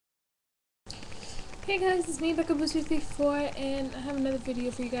Hey guys, it's me, Becca Boost 54, and I have another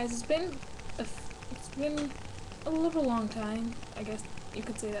video for you guys. It's been a little long time, I guess you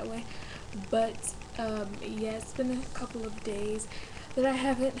could say that way. But yeah, it's been a couple of days that I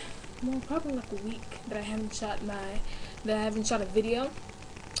haven't, well, probably like a week that I haven't shot a video.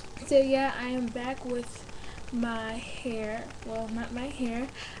 So yeah, I am back with my hair. Well, not my hair.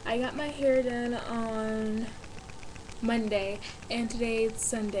 I got my hair done on Monday, and today is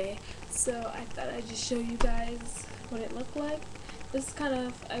Sunday, so I thought I'd just show you guys what it looked like. This is kind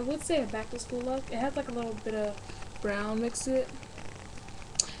of, I would say, a back to school look. It has like a little bit of brown mixed to it.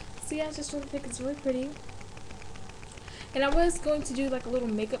 So yeah, I just really think it's really pretty. And I was going to do like a little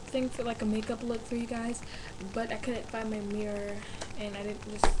makeup thing for like a makeup look for you guys, but I couldn't find my mirror, and I didn't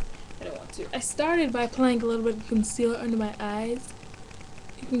want to. I started by applying a little bit of concealer under my eyes.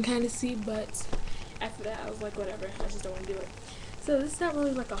 You can kind of see, but after that I was like, whatever, I just don't want to do it. So this is not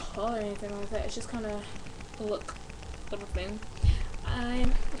really like a haul or anything like that. It's just kind of a look little thing.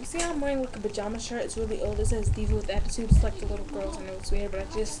 You see how I'm wearing like a pajama shirt? It's really old. It says Diva with Attitude. It's like the little girls. I know it's weird, but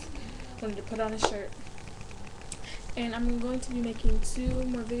I just wanted to put on a shirt. And I'm going to be making 2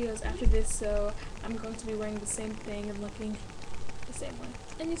 more videos after this, so I'm going to be wearing the same thing and looking the same way.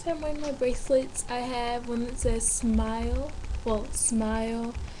 And you see I'm wearing my bracelets. I have one that says smile,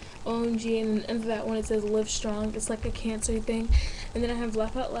 OMG, and then under that one it says live strong. It's like a cancer thing. And then I have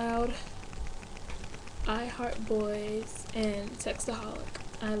laugh out loud, I heart boys, and textaholic.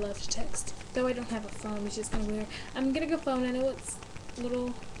 I love to text. Though I don't have a phone, which is kind of weird. I'm getting a phone. I know it's a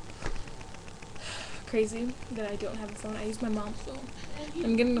little crazy that I don't have a phone. I use my mom's phone.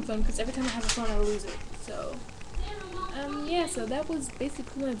 I'm getting a phone because every time I have a phone I lose it. So yeah, so that was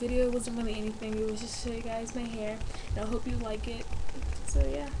basically my video. It wasn't really anything. It was just to show you guys my hair, and I hope you like it. So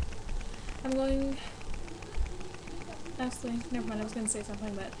yeah, I'm going, actually, never mind, I was going to say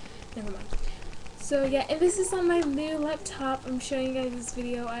something, but never mind. So yeah, and this is on my new laptop. I'm showing you guys this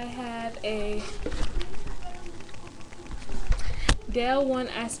video. I have a Dell 1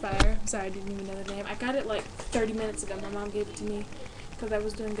 Aspire. I'm sorry, I didn't even know the name. I got it like 30 minutes ago. My mom gave it to me because I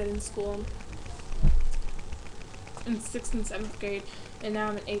was doing good in school in 6th and 7th grade, and now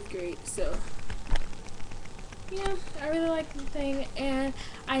I'm in 8th grade. So yeah, I really like the thing, and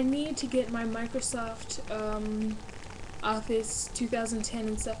I need to get my Microsoft Office 2010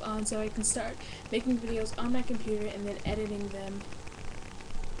 and stuff on so I can start making videos on my computer and then editing them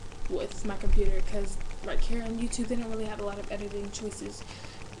with my computer, because right here on YouTube they don't really have a lot of editing choices.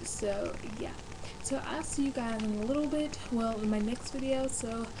 So yeah, so I'll see you guys in a little bit, well, in my next video.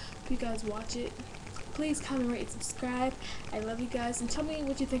 So if you guys watch it, please comment, rate, and subscribe. I love you guys, and tell me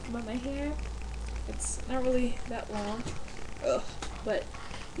what you think about my hair. It's not really that long, but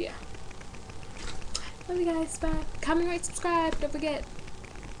yeah. Love you guys. Bye. Comment, rate, subscribe. Don't forget.